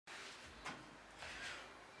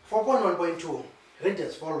4.1.2 read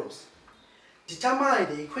as follows.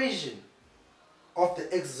 Determine the equation of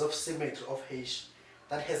the axis of symmetry of H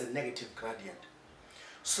that has a negative gradient.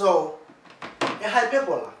 So, a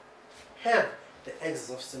hyperbola have the axis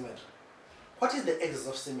of symmetry. What is the axis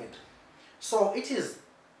of symmetry? So, it is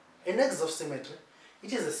an axis of symmetry.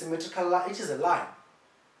 It is a symmetrical line. It is a line.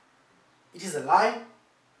 It is a line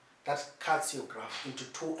that cuts your graph into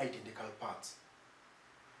two identical parts.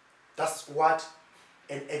 That's what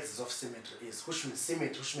an axis of symmetry is, which means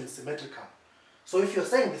symmetry, which means symmetrical. So if you're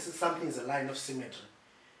saying this is something is a line of symmetry,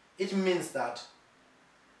 it means that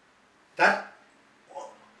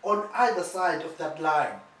on either side of that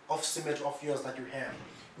line of symmetry of yours that you have,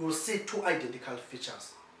 you will see two identical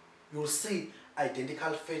features. You will see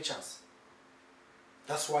identical features.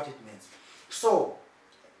 That's what it means. So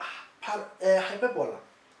a hyperbola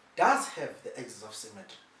does have the axis of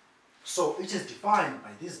symmetry. So it is defined by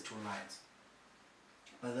these two lines.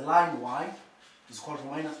 By the line y is equal to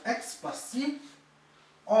minus x plus c,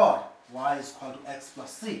 or y is equal to x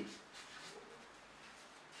plus c.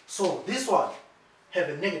 So this one have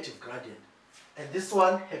a negative gradient, and this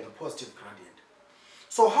one have a positive gradient.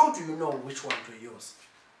 So how do you know which one to use?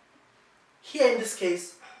 Here in this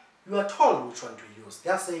case, you are told which one to use.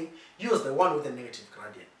 They are saying use the one with the negative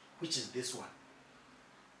gradient, which is this one.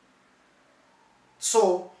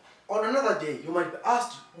 So on another day, you might be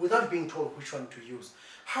asked, without being told which one to use,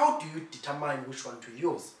 how do you determine which one to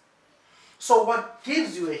use? So what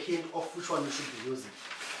gives you a hint of which one you should be using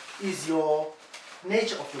is your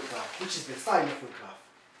nature of your graph, which is the sign of your graph.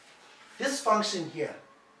 This function here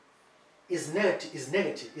is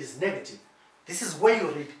negative. This is where you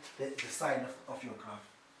read the sign of your graph.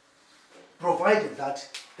 Provided that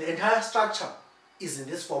the entire structure is in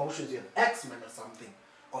this form, which means you have x minus something,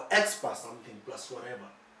 or x plus something, plus whatever.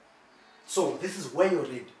 So this is where you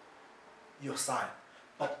read your sign.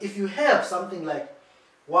 But if you have something like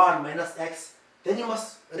 1 minus x, then you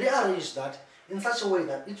must rearrange that in such a way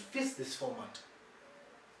that it fits this format.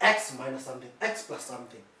 X minus something, x plus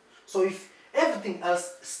something. So if everything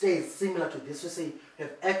else stays similar to this, we say you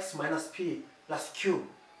have x minus p plus q,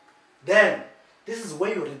 then this is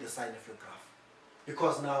where you read the sign of your graph.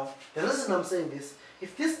 Because now, the reason I'm saying this,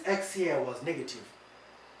 if this x here was negative,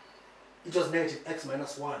 it was negative x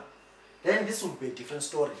minus 1, then this would be a different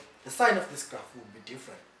story. The sign of this graph would be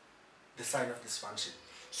different, the sign of this function.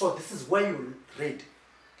 So this is where you read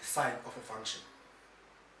the sign of a function.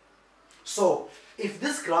 So if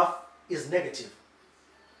this graph is negative,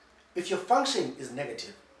 if your function is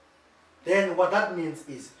negative, then what that means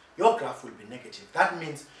is your graph will be negative. That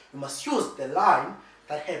means you must use the line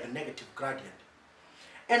that have a negative gradient.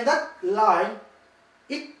 And that line,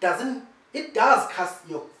 it does cast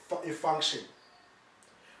your function.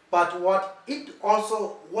 But what you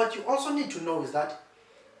also need to know is that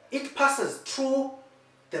it passes through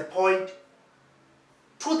the point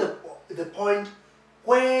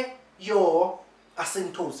where your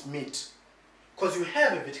asymptotes meet. Because you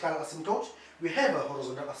have a vertical asymptote, we have a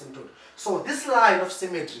horizontal asymptote. So this line of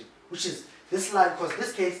symmetry, which is this line, because in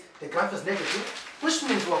this case the graph is negative, which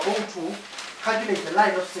means we are going to calculate the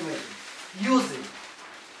line of symmetry using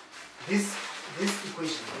this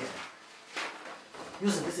equation here.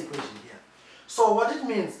 Using this equation here. So what it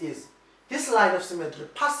means is this line of symmetry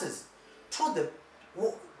passes to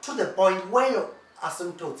the point where your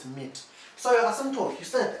asymptotes meet. So your asymptote, you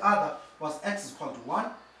said the other was x is equal to 1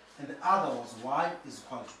 and the other was y is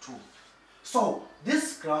equal to 2. So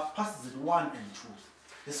this graph passes at 1 and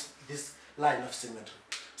 2, this line of symmetry.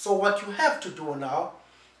 So what you have to do now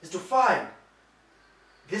is to find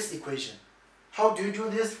this equation. How do you do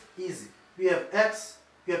this? Easy. We have x,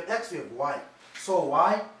 we have y. So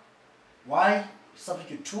y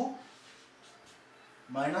substitute 2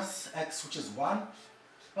 minus x, which is 1,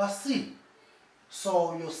 plus c.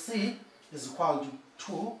 So your c is equal to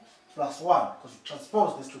 2 plus 1, because you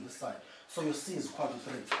transpose this to this side. So your c is equal to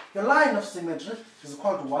 3. Your line of symmetry is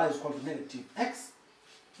equal to y is equal to negative x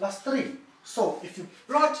plus 3. So if you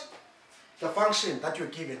plot the function that you're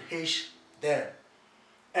given h there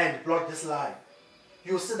and plot this line,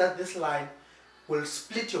 you'll see that this line will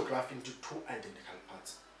split your graph into two identical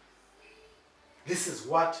parts. This is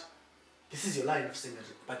your line of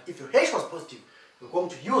symmetry. But if your h was positive, you're going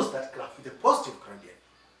to use that graph with a positive gradient.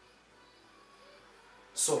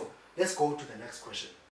 So let's go to the next question.